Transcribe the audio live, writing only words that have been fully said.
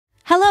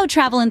Hello,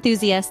 travel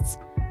enthusiasts!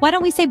 Why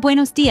don't we say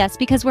buenos dias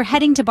because we're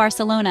heading to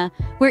Barcelona,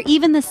 where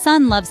even the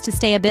sun loves to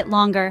stay a bit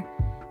longer.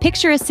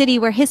 Picture a city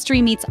where history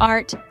meets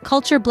art,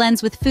 culture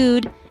blends with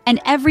food,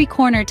 and every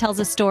corner tells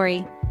a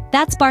story.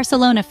 That's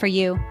Barcelona for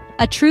you,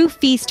 a true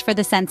feast for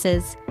the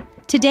senses.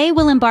 Today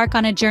we'll embark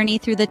on a journey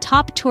through the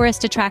top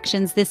tourist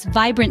attractions this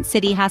vibrant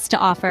city has to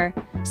offer.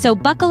 So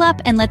buckle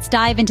up and let's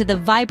dive into the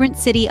vibrant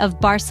city of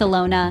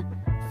Barcelona.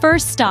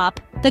 First stop,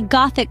 the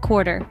Gothic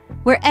Quarter,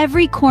 where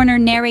every corner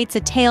narrates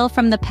a tale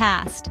from the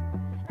past.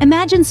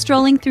 Imagine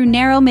strolling through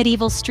narrow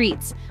medieval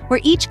streets, where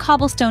each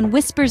cobblestone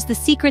whispers the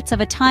secrets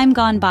of a time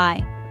gone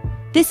by.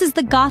 This is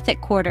the Gothic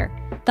Quarter,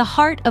 the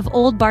heart of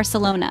old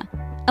Barcelona,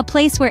 a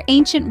place where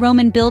ancient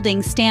Roman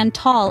buildings stand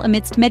tall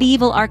amidst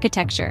medieval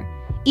architecture,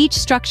 each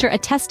structure a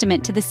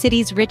testament to the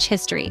city's rich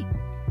history.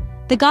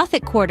 The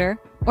Gothic Quarter,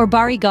 or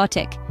Barri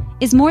Gòtic,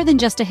 is more than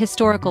just a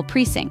historical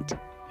precinct.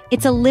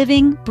 It's a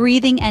living,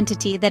 breathing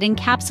entity that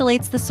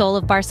encapsulates the soul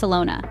of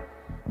Barcelona.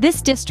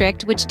 This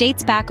district, which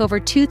dates back over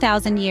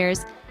 2,000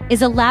 years,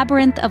 is a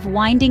labyrinth of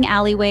winding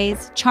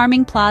alleyways,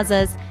 charming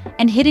plazas,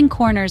 and hidden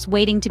corners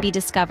waiting to be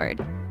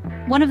discovered.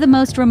 One of the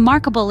most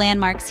remarkable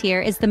landmarks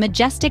here is the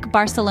majestic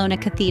Barcelona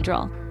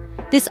Cathedral.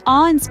 This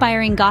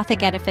awe-inspiring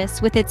Gothic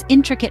edifice, with its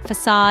intricate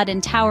facade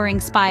and towering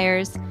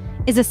spires,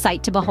 is a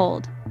sight to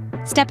behold.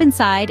 Step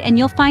inside and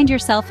you'll find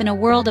yourself in a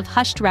world of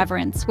hushed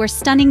reverence, where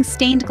stunning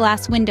stained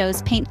glass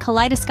windows paint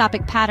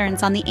kaleidoscopic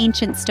patterns on the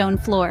ancient stone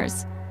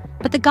floors.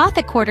 But the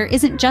Gothic Quarter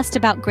isn't just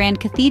about grand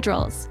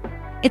cathedrals.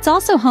 It's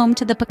also home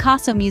to the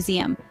Picasso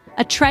Museum,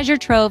 a treasure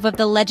trove of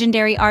the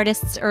legendary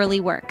artist's early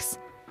works.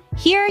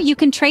 Here you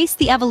can trace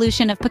the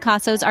evolution of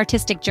Picasso's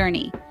artistic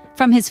journey,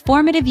 from his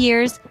formative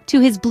years to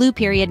his Blue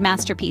Period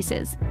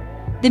masterpieces.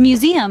 The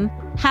museum,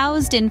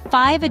 housed in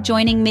 5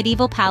 adjoining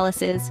medieval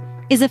palaces,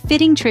 is a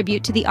fitting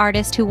tribute to the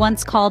artist who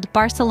once called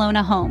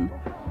Barcelona home.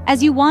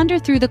 As you wander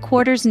through the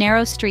quarter's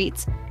narrow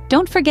streets,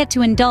 don't forget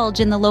to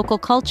indulge in the local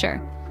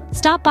culture.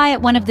 Stop by at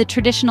one of the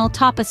traditional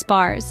tapas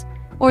bars,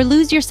 or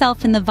lose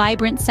yourself in the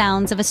vibrant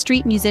sounds of a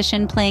street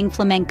musician playing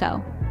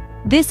flamenco.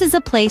 This is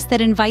a place that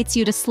invites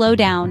you to slow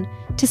down,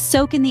 to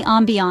soak in the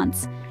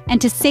ambiance,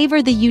 and to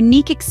savor the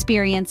unique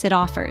experience it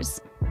offers.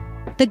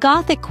 The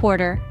Gothic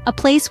Quarter, a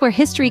place where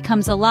history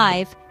comes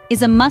alive,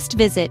 is a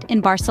must-visit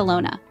in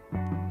Barcelona.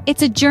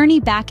 It's a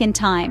journey back in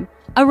time,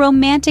 a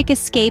romantic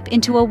escape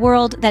into a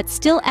world that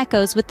still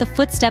echoes with the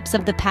footsteps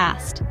of the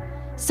past.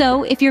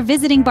 So, if you're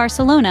visiting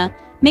Barcelona,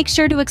 make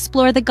sure to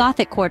explore the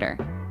Gothic Quarter.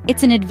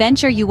 It's an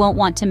adventure you won't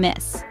want to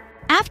miss.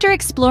 After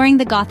exploring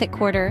the Gothic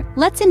Quarter,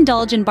 let's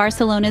indulge in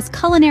Barcelona's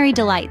culinary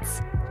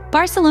delights.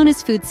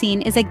 Barcelona's food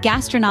scene is a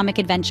gastronomic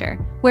adventure,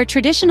 where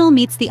traditional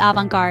meets the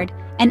avant-garde,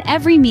 and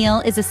every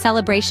meal is a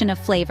celebration of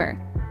flavor.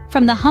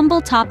 From the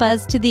humble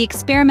tapas to the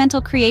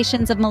experimental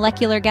creations of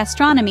molecular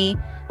gastronomy,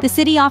 the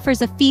city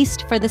offers a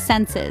feast for the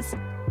senses.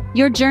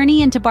 Your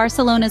journey into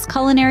Barcelona's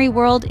culinary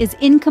world is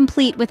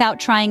incomplete without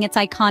trying its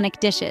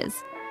iconic dishes.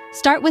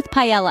 Start with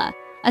paella,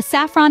 a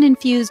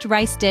saffron-infused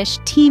rice dish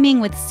teeming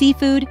with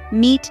seafood,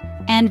 meat,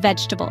 and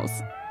vegetables.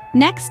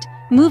 Next,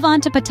 move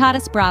on to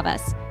patatas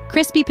bravas,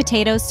 crispy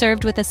potatoes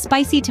served with a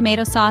spicy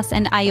tomato sauce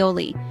and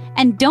aioli.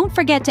 And don't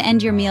forget to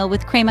end your meal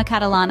with crema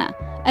catalana,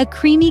 a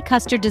creamy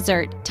custard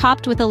dessert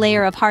topped with a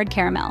layer of hard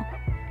caramel.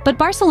 But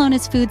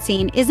Barcelona's food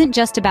scene isn't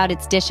just about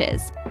its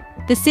dishes.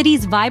 The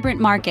city's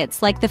vibrant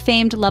markets, like the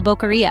famed La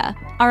Boqueria,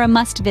 are a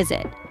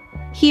must-visit.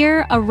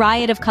 Here, a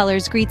riot of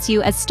colors greets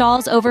you as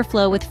stalls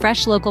overflow with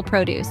fresh local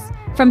produce,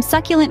 from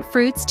succulent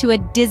fruits to a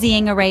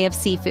dizzying array of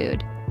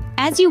seafood.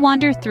 As you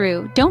wander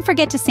through, don't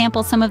forget to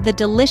sample some of the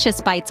delicious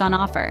bites on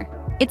offer.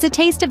 It's a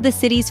taste of the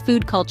city's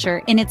food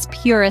culture in its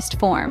purest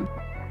form.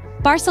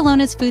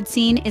 Barcelona's food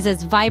scene is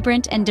as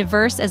vibrant and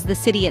diverse as the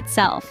city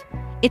itself.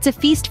 It's a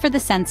feast for the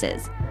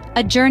senses,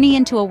 a journey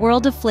into a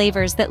world of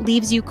flavors that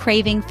leaves you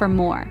craving for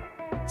more.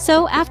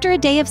 So, after a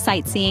day of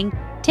sightseeing,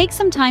 take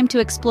some time to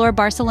explore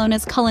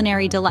Barcelona's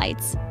culinary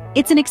delights.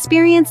 It's an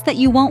experience that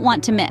you won't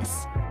want to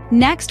miss.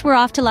 Next, we're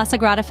off to La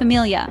Sagrada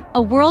Familia,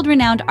 a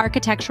world-renowned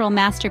architectural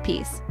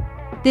masterpiece.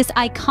 This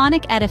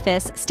iconic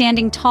edifice,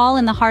 standing tall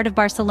in the heart of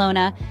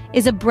Barcelona,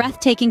 is a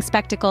breathtaking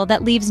spectacle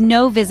that leaves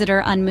no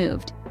visitor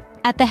unmoved.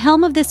 At the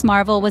helm of this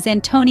marvel was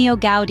Antonio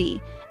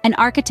Gaudí, an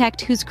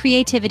architect whose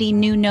creativity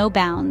knew no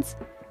bounds.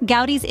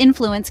 Gaudí's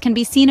influence can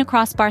be seen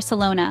across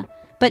Barcelona,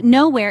 but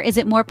nowhere is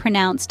it more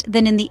pronounced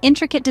than in the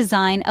intricate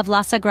design of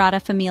La Sagrada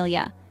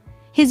Familia.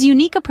 His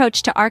unique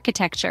approach to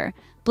architecture,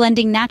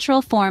 blending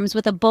natural forms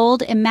with a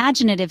bold,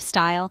 imaginative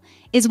style,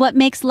 is what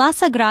makes La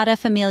Sagrada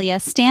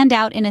Familia stand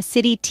out in a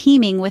city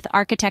teeming with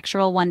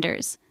architectural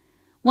wonders.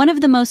 One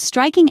of the most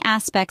striking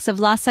aspects of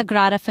La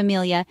Sagrada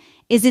Familia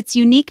is its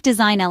unique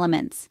design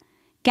elements.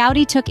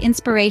 Gaudí took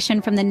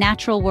inspiration from the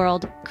natural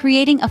world,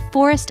 creating a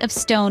forest of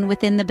stone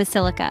within the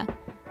basilica.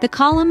 The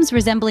columns,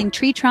 resembling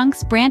tree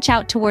trunks, branch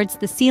out towards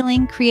the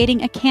ceiling,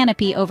 creating a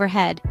canopy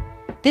overhead.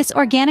 This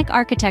organic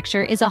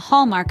architecture is a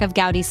hallmark of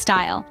Gaudí's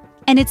style,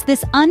 and it's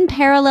this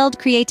unparalleled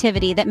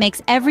creativity that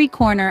makes every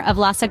corner of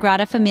La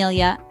Sagrada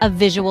Familia a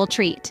visual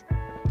treat.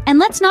 And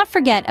let's not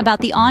forget about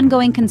the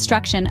ongoing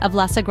construction of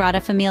La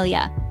Sagrada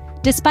Familia.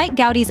 Despite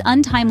Gaudi's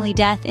untimely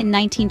death in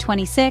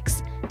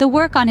 1926, the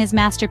work on his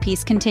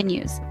masterpiece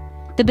continues.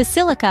 The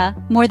basilica,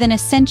 more than a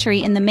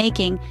century in the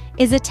making,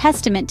 is a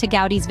testament to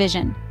Gaudi's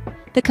vision.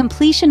 The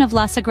completion of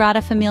La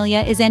Sagrada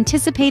Familia is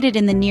anticipated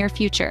in the near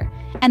future,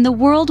 and the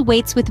world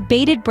waits with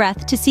bated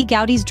breath to see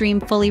Gaudi's dream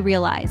fully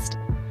realized.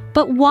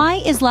 But why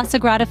is La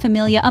Sagrada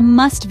Familia a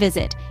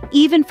must-visit,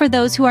 even for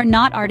those who are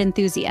not art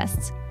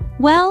enthusiasts?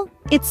 Well,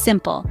 it's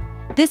simple.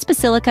 This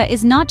basilica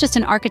is not just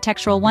an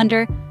architectural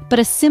wonder, but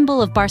a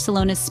symbol of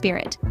Barcelona's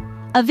spirit.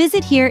 A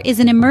visit here is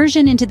an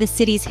immersion into the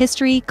city's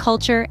history,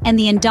 culture, and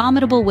the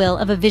indomitable will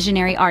of a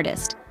visionary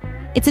artist.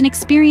 It's an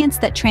experience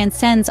that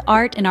transcends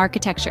art and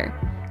architecture,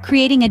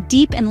 creating a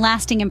deep and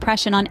lasting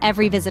impression on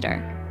every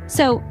visitor.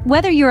 So,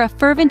 whether you're a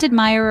fervent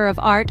admirer of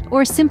art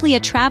or simply a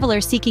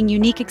traveler seeking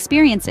unique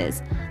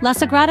experiences, La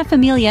Sagrada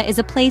Familia is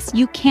a place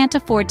you can't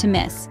afford to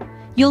miss.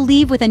 You'll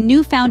leave with a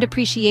newfound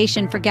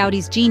appreciation for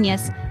Gaudi's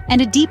genius and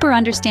a deeper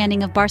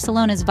understanding of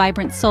Barcelona's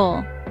vibrant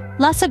soul.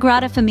 La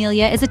Sagrada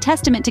Familia is a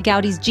testament to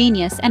Gaudi's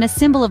genius and a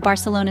symbol of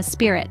Barcelona's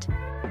spirit.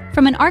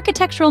 From an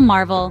architectural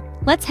marvel,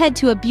 let's head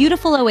to a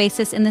beautiful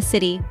oasis in the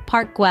city,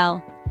 Park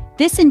Güell.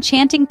 This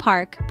enchanting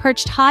park,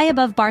 perched high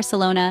above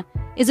Barcelona,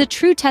 is a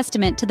true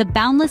testament to the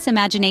boundless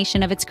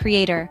imagination of its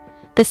creator,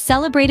 the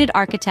celebrated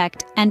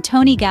architect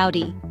Antoni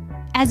Gaudí.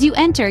 As you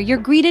enter, you're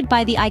greeted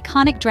by the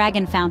iconic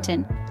dragon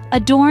fountain,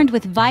 adorned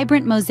with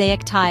vibrant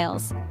mosaic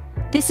tiles.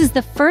 This is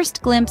the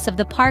first glimpse of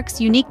the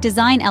park's unique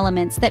design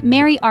elements that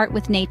marry art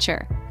with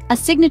nature, a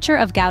signature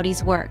of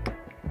Gaudí's work.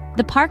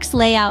 The park's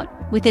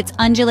layout, with its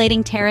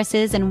undulating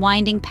terraces and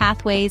winding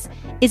pathways,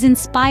 is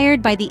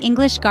inspired by the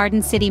English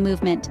Garden City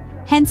movement,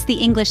 hence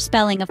the English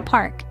spelling of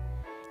park.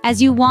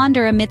 As you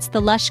wander amidst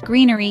the lush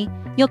greenery,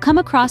 you'll come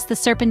across the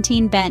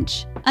Serpentine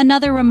Bench,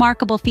 another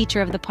remarkable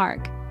feature of the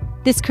park.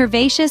 This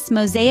curvaceous,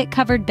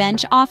 mosaic-covered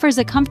bench offers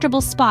a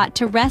comfortable spot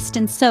to rest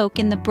and soak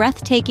in the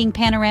breathtaking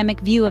panoramic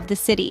view of the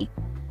city.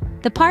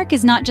 The park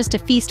is not just a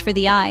feast for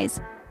the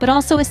eyes, but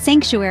also a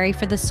sanctuary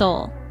for the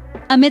soul.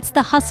 Amidst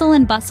the hustle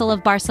and bustle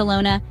of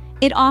Barcelona,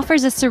 it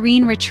offers a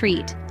serene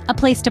retreat, a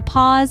place to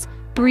pause,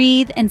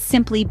 breathe, and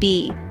simply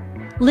be.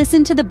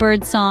 Listen to the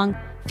birdsong,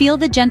 feel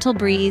the gentle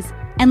breeze,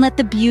 and let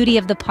the beauty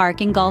of the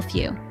park engulf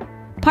you.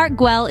 Park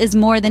Güell is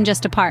more than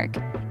just a park.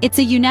 It's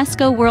a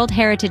UNESCO World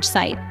Heritage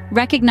Site,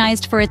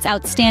 recognized for its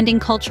outstanding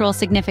cultural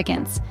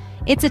significance.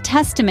 It's a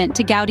testament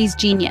to Gaudí's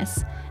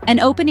genius, an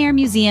open-air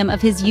museum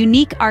of his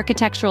unique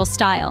architectural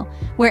style,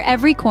 where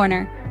every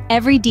corner,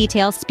 every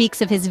detail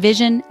speaks of his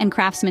vision and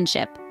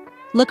craftsmanship.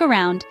 Look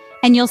around,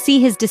 and you'll see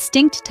his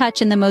distinct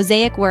touch in the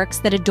mosaic works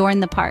that adorn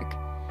the park.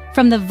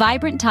 From the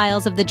vibrant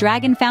tiles of the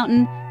dragon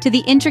fountain to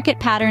the intricate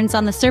patterns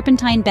on the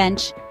Serpentine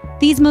Bench,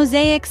 these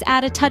mosaics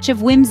add a touch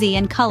of whimsy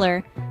and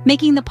color,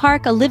 making the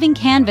park a living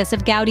canvas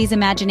of Gaudí's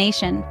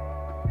imagination.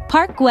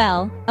 Park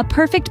Güell, a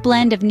perfect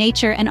blend of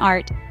nature and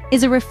art,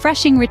 is a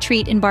refreshing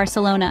retreat in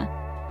Barcelona.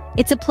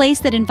 It's a place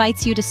that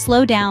invites you to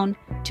slow down,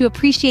 to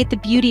appreciate the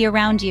beauty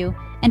around you,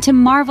 and to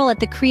marvel at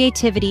the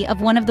creativity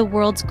of one of the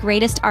world's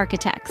greatest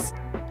architects.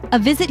 A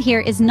visit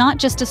here is not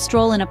just a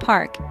stroll in a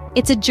park,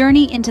 it's a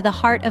journey into the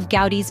heart of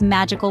Gaudí's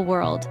magical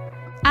world.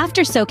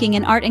 After soaking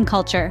in art and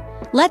culture,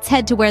 let's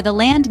head to where the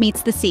land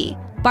meets the sea,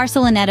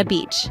 Barceloneta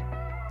Beach.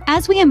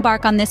 As we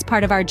embark on this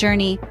part of our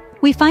journey,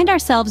 we find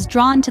ourselves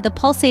drawn to the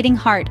pulsating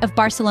heart of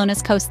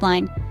Barcelona's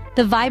coastline,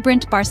 the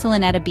vibrant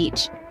Barceloneta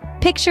Beach.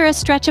 Picture a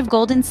stretch of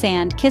golden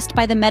sand kissed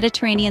by the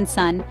Mediterranean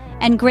sun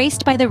and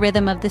graced by the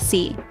rhythm of the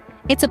sea.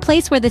 It's a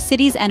place where the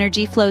city's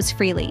energy flows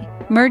freely,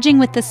 merging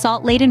with the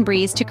salt-laden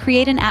breeze to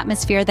create an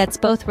atmosphere that's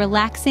both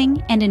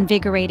relaxing and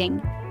invigorating.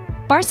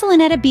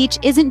 Barceloneta Beach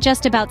isn't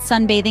just about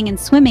sunbathing and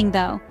swimming,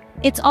 though.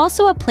 It's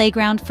also a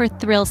playground for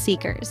thrill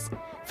seekers.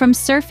 From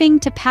surfing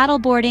to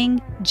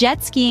paddleboarding,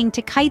 jet skiing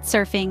to kite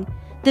surfing,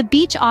 the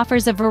beach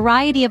offers a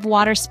variety of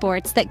water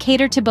sports that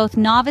cater to both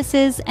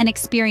novices and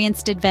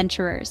experienced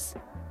adventurers.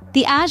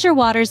 The azure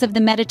waters of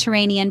the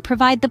Mediterranean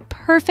provide the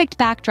perfect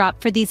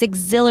backdrop for these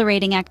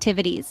exhilarating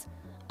activities,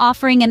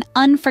 offering an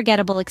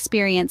unforgettable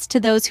experience to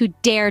those who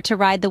dare to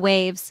ride the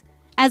waves.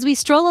 As we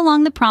stroll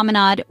along the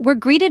promenade, we're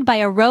greeted by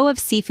a row of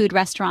seafood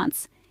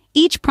restaurants,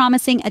 each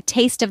promising a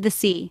taste of the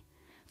sea.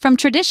 From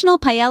traditional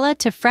paella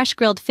to fresh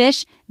grilled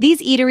fish,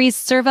 these eateries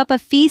serve up a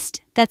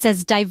feast that's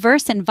as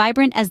diverse and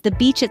vibrant as the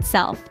beach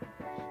itself.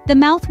 The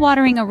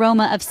mouth-watering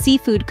aroma of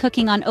seafood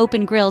cooking on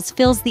open grills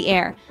fills the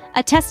air,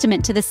 a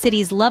testament to the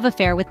city's love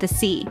affair with the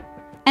sea.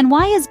 And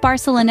why is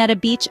Barceloneta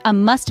Beach a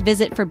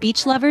must-visit for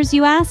beach lovers,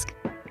 you ask?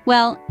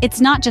 Well,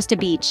 it's not just a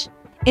beach.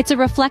 It's a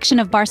reflection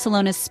of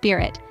Barcelona's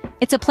spirit.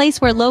 It's a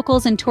place where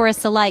locals and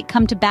tourists alike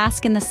come to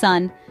bask in the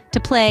sun, to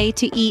play,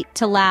 to eat,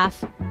 to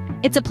laugh.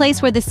 It's a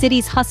place where the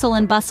city's hustle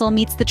and bustle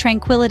meets the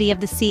tranquility of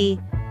the sea.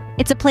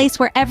 It's a place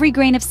where every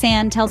grain of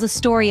sand tells a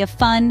story of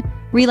fun,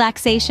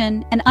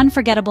 relaxation, and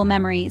unforgettable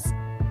memories.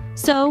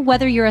 So,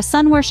 whether you're a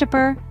sun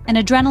worshiper, an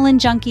adrenaline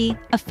junkie,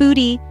 a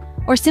foodie,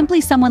 or simply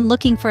someone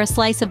looking for a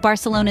slice of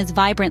Barcelona's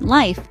vibrant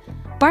life,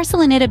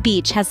 Barceloneta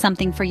Beach has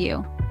something for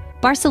you.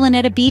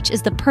 Barcelona Beach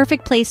is the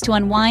perfect place to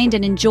unwind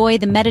and enjoy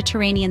the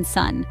Mediterranean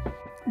sun.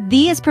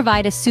 These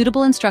provide a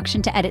suitable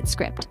instruction to edit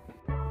script.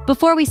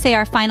 Before we say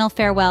our final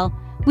farewell,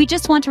 we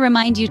just want to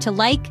remind you to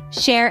like,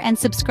 share, and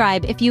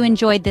subscribe if you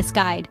enjoyed this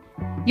guide.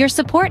 Your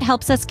support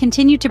helps us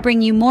continue to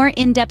bring you more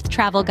in-depth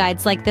travel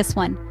guides like this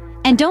one.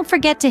 And don't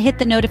forget to hit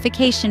the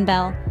notification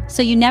bell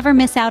so you never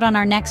miss out on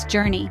our next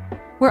journey.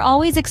 We're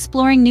always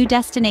exploring new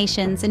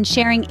destinations and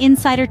sharing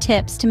insider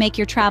tips to make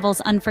your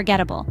travels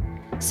unforgettable.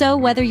 So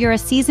whether you're a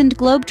seasoned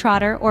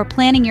globetrotter or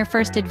planning your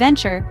first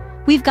adventure,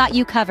 we've got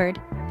you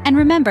covered. And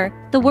remember,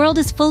 the world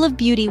is full of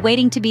beauty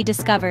waiting to be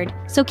discovered,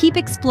 so keep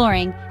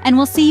exploring, and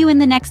we'll see you in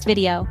the next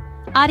video.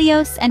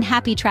 Adios and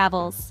happy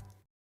travels!